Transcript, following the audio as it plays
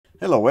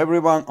Hello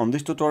everyone, on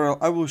this tutorial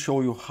I will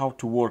show you how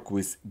to work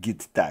with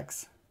git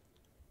tags.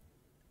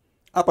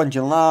 Up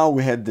until now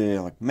we had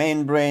the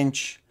main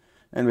branch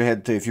and we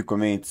had a few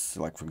commits,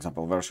 like for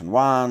example version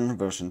 1,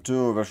 version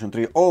 2, version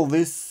 3. All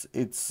this,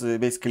 it's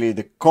basically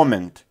the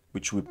comment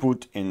which we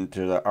put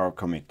into our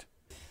commit.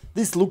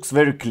 This looks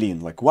very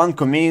clean, like one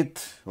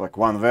commit, like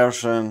one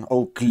version,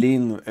 all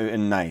clean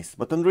and nice.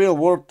 But in real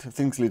world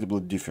things a little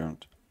bit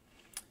different.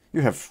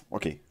 You have,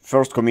 okay,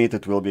 first commit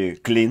it will be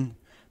clean.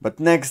 But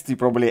next you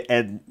probably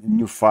add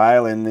new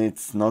file and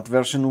it's not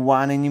version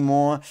 1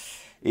 anymore,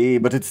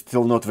 but it's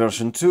still not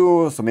version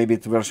 2, so maybe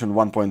it's version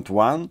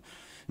 1.1.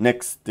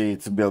 Next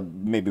it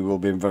maybe will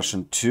be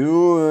version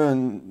 2,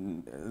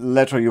 and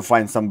later you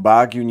find some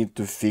bug, you need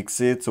to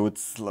fix it, so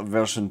it's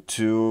version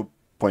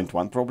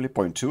 2.1 probably,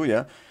 0.2,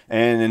 yeah.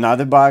 And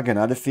another bug,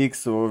 another fix,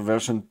 so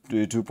version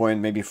 2.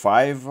 Maybe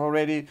 5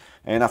 already,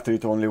 and after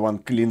it only one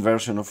clean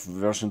version of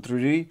version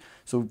 3.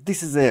 So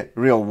this is a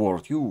real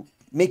world. You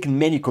making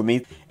many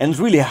commits, and it's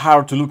really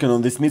hard to look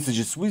on these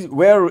messages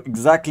where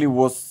exactly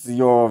was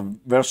your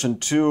version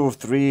 2,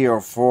 3 or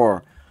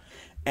 4.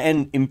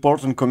 And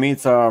important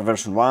commits are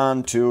version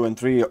 1, 2 and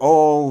 3.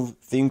 All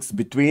things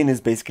between is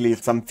basically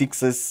some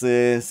fixes,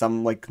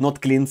 some like not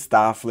clean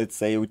stuff, let's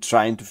say we're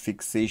trying to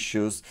fix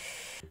issues.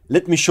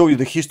 Let me show you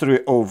the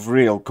history of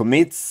real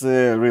commits,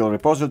 real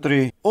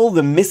repository. All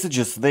the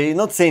messages, they're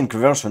not saying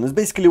version, it's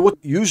basically what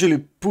you usually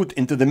put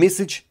into the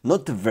message,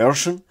 not the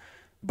version,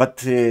 but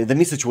the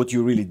message what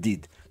you really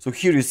did. So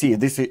here you see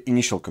this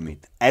initial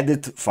commit,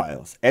 added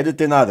files, added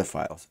another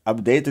files,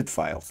 updated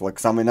files, like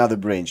some another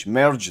branch,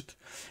 merged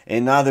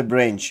another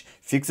branch,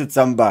 fixed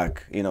some bug,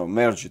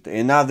 merged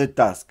another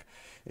task,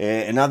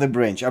 another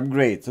branch,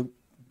 upgrade, so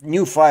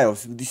new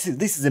files. This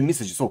is a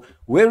message. So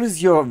where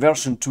is your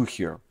version 2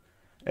 here?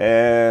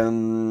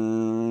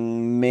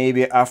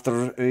 Maybe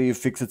after you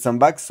fixed some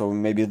bugs, so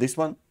maybe this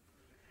one.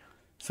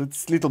 So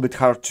it's a little bit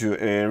hard to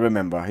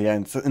remember, yeah,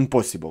 it's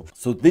impossible.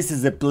 So this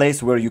is a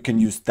place where you can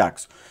use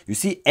tags. You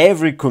see,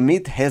 every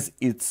commit has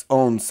its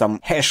own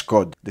some hash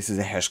code. This is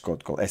a hash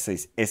code called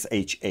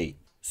SHA.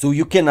 So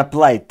you can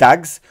apply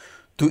tags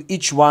to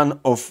each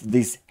one of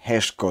these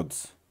hash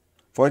codes.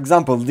 For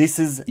example, this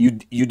is you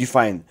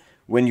define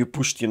when you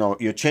pushed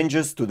your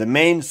changes to the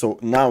main. So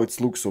now it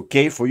looks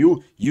okay for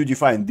you. You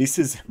define this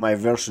is my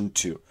version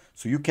 2.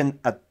 So you can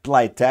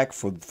apply tag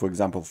for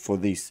example, for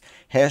this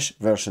hash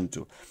version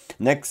 2.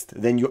 Next,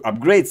 then you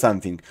upgrade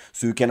something.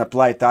 So you can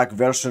apply tag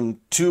version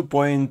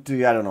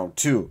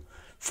 2.2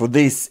 for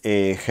this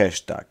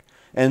hash tag,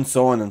 and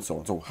so on and so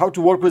on. So how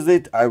to work with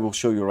it, I will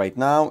show you right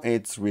now.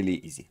 It's really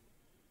easy.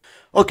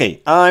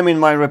 Okay, I'm in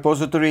my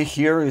repository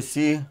here, you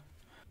see.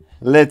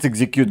 Let's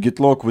execute git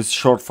log with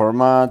short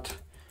format.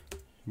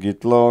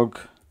 Git log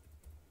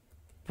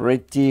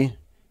pretty,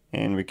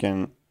 and we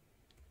can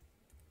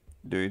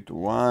do it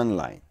one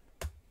line,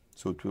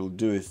 so it will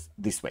do it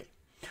this way.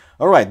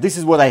 All right, this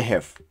is what I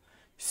have.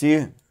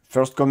 See,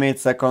 first commit,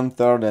 second,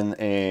 third, and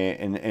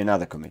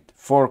another commit.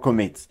 4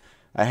 commits.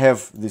 I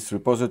have this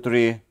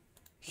repository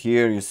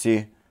here. You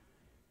see,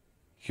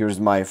 here's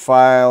my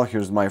file,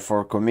 here's my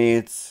 4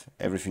 commits,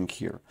 everything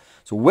here.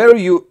 So where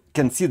you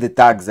can see the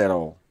tags at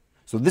all.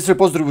 So this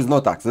repository with no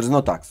tags. There's no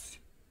tags.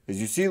 As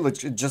you see,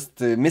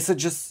 just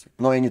messages,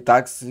 no any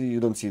tags, you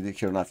don't see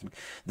here nothing.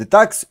 The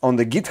tags on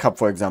the GitHub,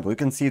 for example, you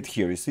can see it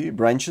here, you see,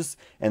 branches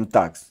and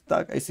tags.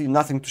 I see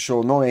nothing to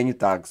show, no any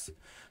tags,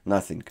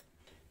 nothing.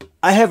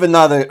 I have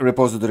another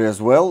repository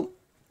as well,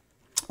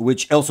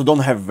 which also don't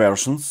have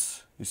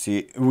versions, you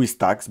see, with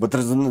tags, but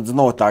there's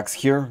no tags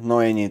here, no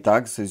any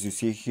tags, as you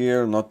see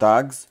here, no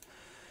tags.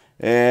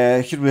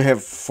 Here we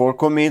have 4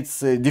 commits,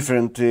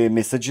 different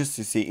messages.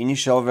 You see,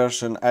 initial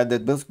version,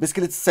 added.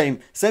 Basically, it's same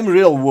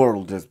real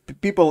world. As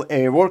people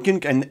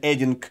working and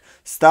adding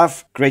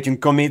stuff, creating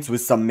commits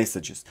with some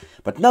messages.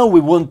 But now we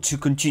want to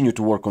continue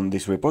to work on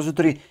this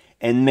repository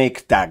and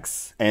make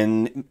tags,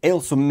 and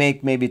also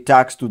make maybe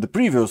tags to the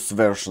previous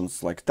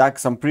versions, like tag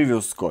some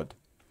previous code.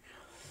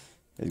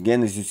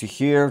 Again, as you see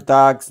here,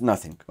 tags,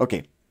 nothing.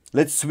 Okay,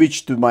 let's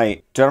switch to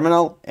my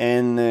terminal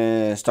and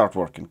start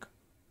working.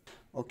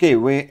 Okay,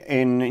 we're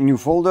in a new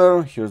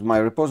folder. Here's my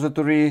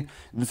repository.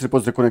 This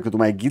repository connected to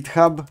my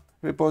GitHub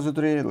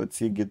repository. Let's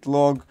see, git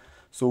log.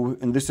 So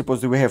in this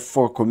repository we have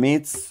 4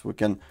 commits. We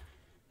can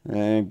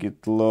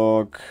git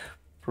log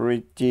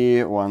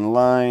pretty, one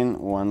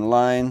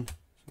line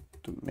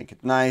to make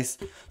it nice.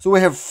 So we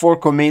have 4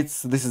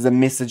 commits. This is the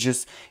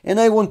messages, and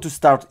I want to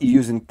start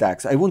using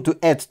tags. I want to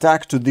add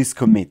tag to this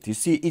commit. You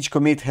see, each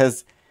commit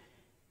has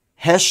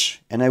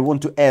hash, and I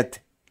want to add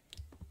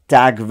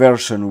tag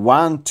version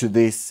 1 to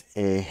this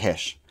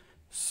hash.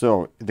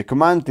 So the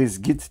command is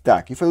git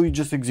tag. If I will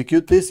just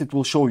execute this, it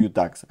will show you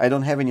tags. I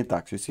don't have any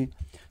tags, you see.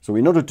 So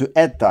in order to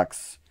add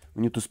tags,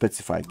 we need to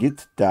specify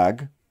git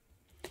tag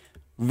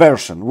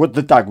version, what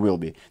the tag will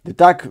be. The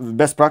tag,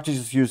 best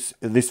practices use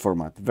this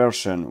format,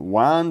 version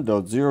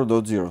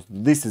 1.0.0.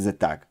 This is a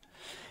tag.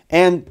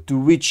 And to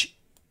which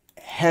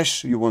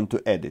hash you want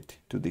to add it,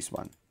 to this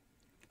one.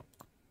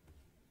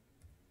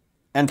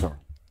 Enter.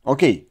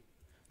 Okay.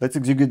 Let's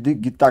execute the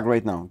git tag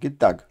right now. Git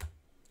tag.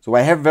 So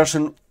I have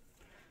version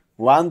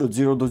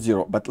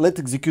 1.0.0, but let's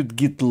execute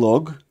git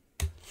log.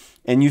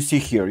 And you see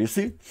here, you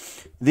see,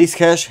 this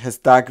hash has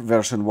tag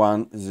version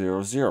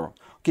 1.0.0.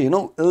 Okay,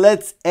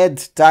 let's add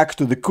tag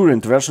to the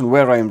current version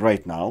where I am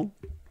right now.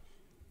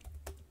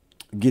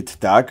 Git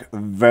tag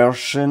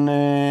version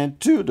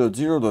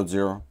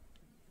 2.0.0,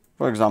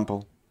 for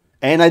example.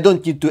 And I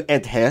don't need to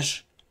add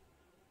hash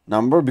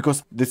number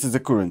because this is the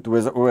current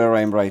where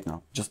I am right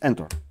now. Just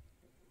enter.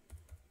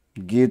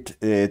 Git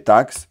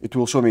tags. It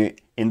will show me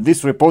in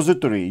this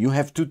repository you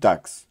have 2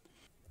 tags.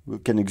 We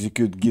can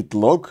execute git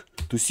log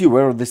to see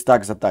where this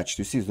tag is attached.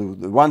 You see,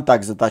 the one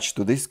tag is attached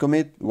to this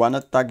commit,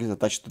 one tag is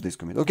attached to this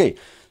commit. Okay,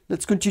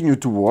 let's continue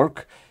to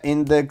work.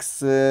 Index,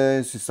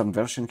 see some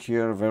version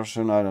here,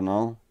 version, I don't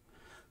know,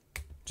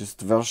 just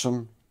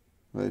version.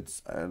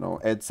 Let's, I don't know,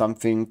 add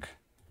something.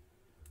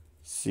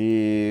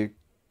 See,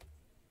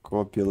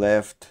 copy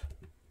left.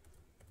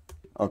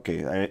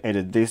 Okay, I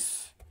added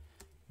this.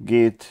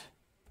 Git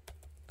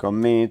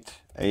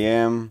commit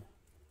am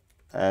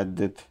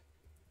added.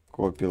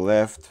 Copy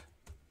left.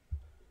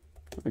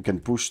 We can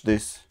push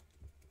this.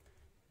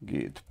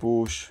 Git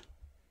push.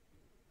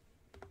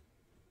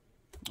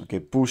 Okay,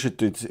 push it.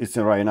 It's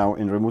right now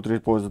in remote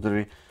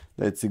repository.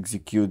 Let's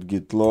execute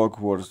git log.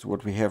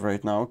 What we have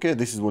right now. Okay,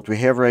 this is what we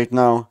have right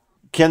now.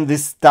 Can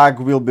this tag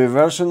will be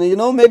version?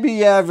 Maybe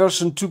yeah,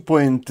 version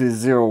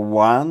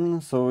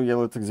 2.01. So yeah,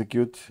 let's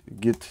execute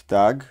git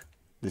tag.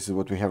 This is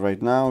what we have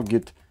right now.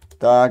 Git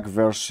tag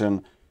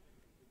version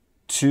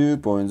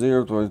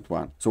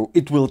 2.0.1. So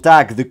it will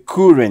tag the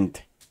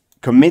current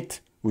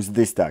commit with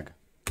this tag.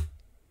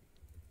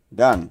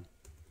 Done.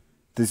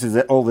 This is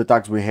all the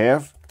tags we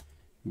have.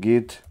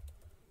 Git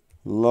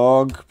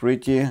log,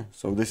 pretty.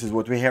 So this is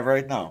what we have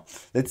right now.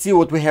 Let's see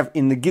what we have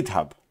in the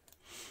GitHub.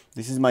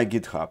 This is my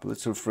GitHub.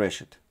 Let's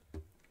refresh it.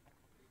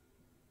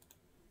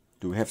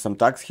 Do we have some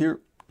tags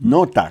here?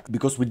 No tags,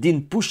 because we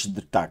didn't push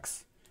the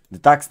tags. The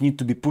tags need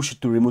to be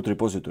pushed to remote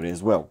repository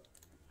as well.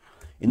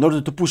 In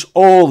order to push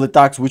all the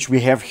tags which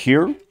we have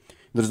here,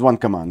 there's one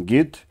command,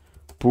 git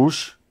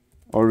push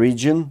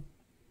origin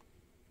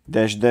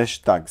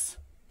 -- tags.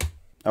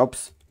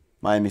 Oops,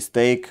 my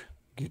mistake.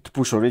 Git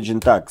push origin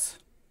tags.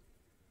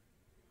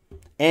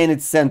 And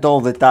it sent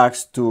all the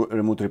tags to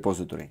remote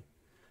repository.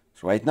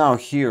 So right now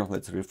here,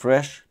 let's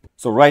refresh.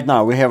 So right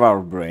now we have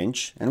our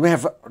branch and we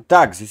have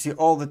tags. You see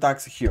all the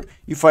tags here.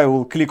 If I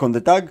will click on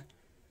the tag,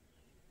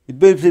 it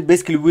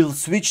basically will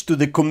switch to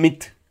the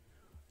commit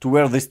to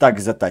where this tag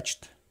is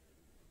attached.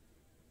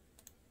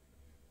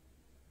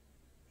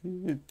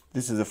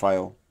 This is a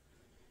file.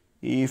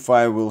 If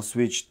I will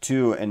switch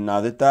to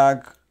another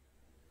tag,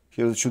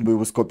 here it should be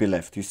with copy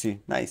left, you see,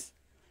 nice.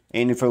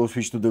 And if I will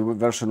switch to the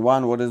version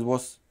 1, what it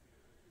was?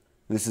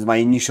 This is my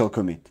initial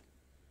commit.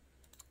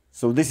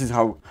 So this is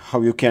how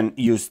you can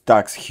use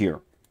tags here.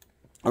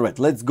 All right,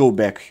 let's go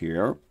back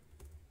here,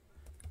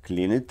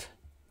 clean it,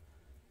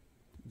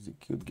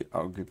 execute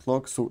our git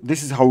log. So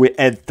this is how we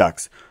add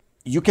tags.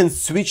 You can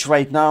switch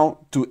right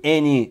now to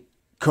any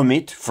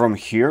commit from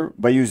here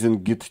by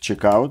using git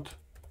checkout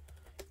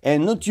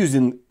and not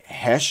using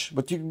hash,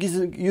 but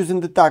using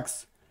the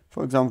tags.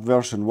 For example,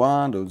 version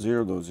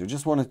 1.0.0.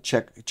 Just want to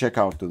check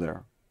out to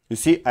there. You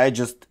see, I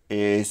just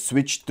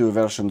switched to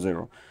version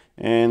 0.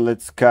 And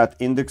let's cut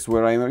index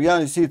where I'm. Yeah,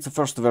 you see, it's the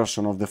first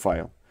version of the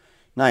file.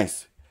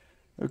 Nice.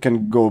 We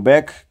can go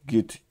back,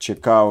 git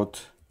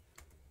checkout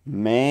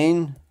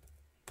main.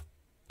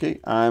 Okay,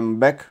 I'm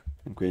back.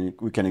 We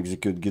can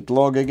execute git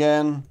log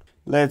again.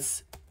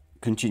 Let's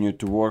continue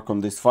to work on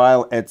this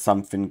file, add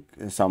some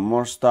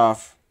more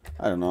stuff.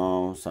 I don't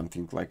know,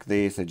 something like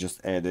this. I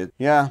just added.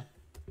 Yeah,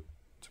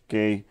 it's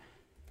okay.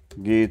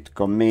 Git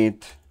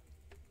commit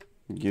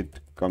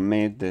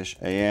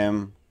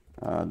 -am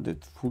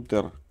added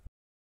footer.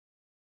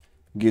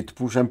 Git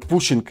push. I'm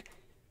pushing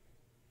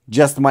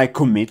just my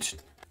commit.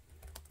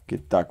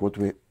 Git tag. What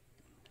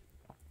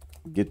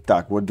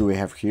do we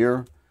have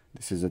here?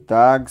 This is the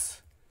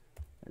tags.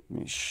 Let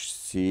me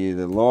see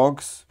the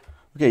logs.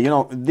 Okay,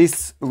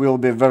 this will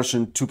be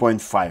version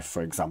 2.5,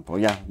 for example.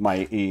 Yeah,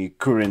 my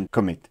current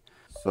commit.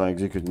 So I'm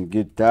executing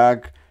git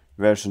tag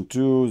version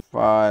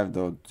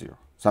 2.5.0,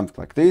 something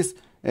like this,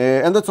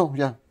 and that's all.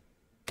 Yeah,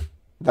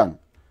 done.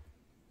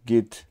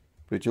 Git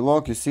pretty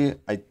log. You see,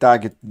 I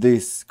tagged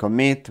this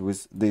commit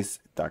with this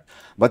tag,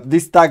 but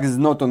this tag is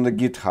not on the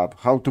GitHub.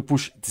 How to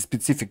push the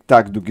specific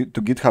tag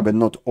to GitHub and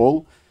not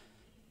all?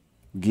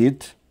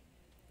 Git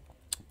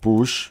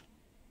push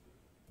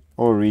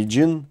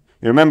origin.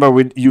 You remember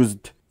we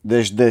used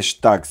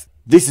 -- tags.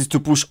 This is to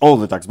push all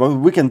the tags, but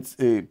we can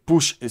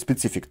push a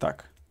specific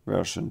tag.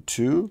 Version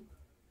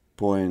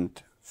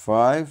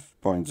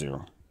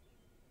 2.5.0.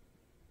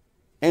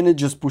 And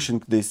it's just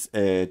pushing this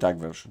tag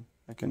version.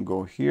 I can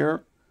go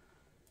here,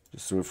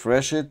 just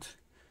refresh it,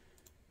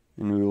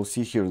 and we will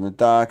see here in the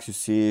tags, you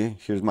see,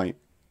 here's my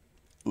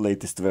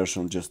latest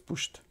version just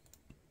pushed.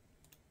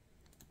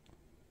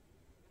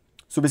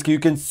 So basically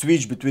you can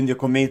switch between the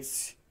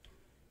commits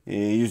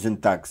using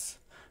tags.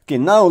 Okay,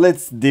 now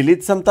let's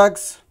delete some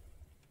tags.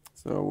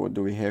 So what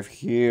do we have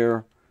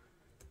here?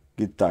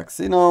 Git tags.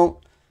 You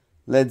know,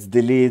 let's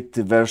delete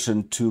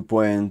version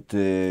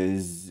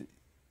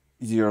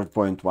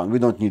 2.0.1. We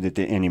don't need it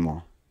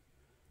anymore.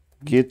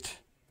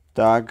 Git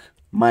tag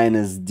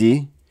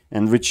 -d,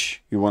 and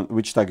which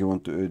tag you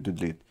want to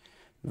delete?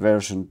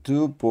 Version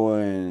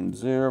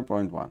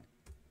 2.0.1.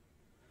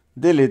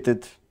 Delete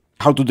it.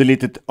 How to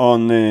delete it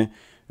on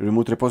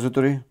remote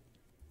repository?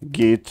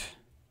 Git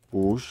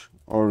push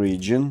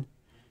origin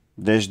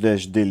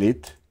 --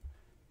 delete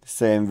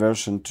same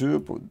version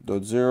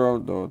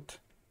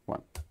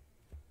 2.0.1,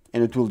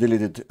 and it will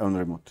delete it on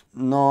remote.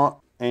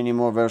 No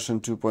anymore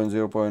version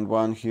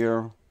 2.0.1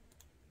 here.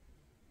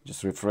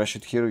 Just refresh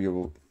it here,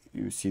 you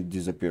see it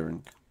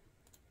disappearing.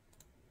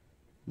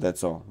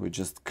 That's all. We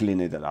just clean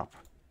it up.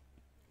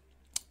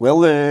 Well,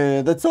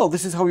 that's all.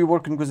 This is how you're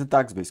working with the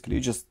tags, basically.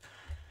 You just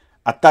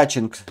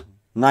attaching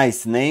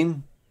nice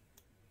name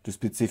to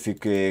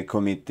specific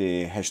commit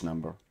hash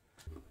number.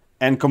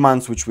 And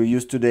commands which we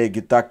use today: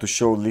 git tag to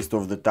show list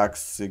of the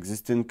tags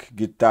existing,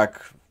 git tag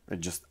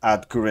just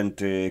add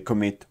current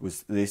commit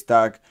with this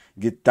tag,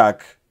 git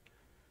tag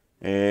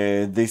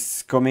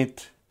this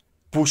commit,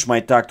 push my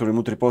tag to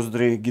remote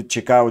repository, git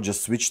checkout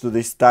just switch to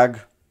this tag,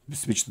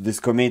 switch to this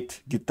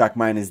commit, git tag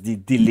 -d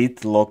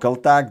delete local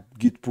tag,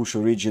 git push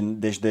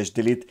origin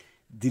 --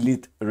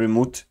 delete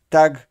remote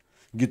tag,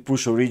 git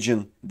push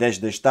origin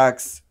 --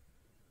 tags,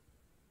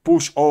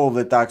 push all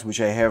the tags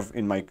which I have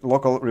in my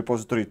local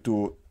repository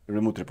to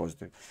remote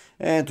repository,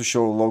 and to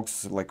show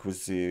logs like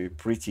with the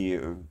pretty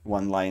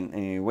one-line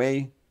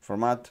way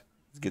format,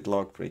 git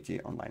log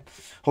pretty online.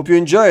 Hope you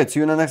enjoy it. See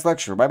you in the next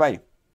lecture. Bye bye.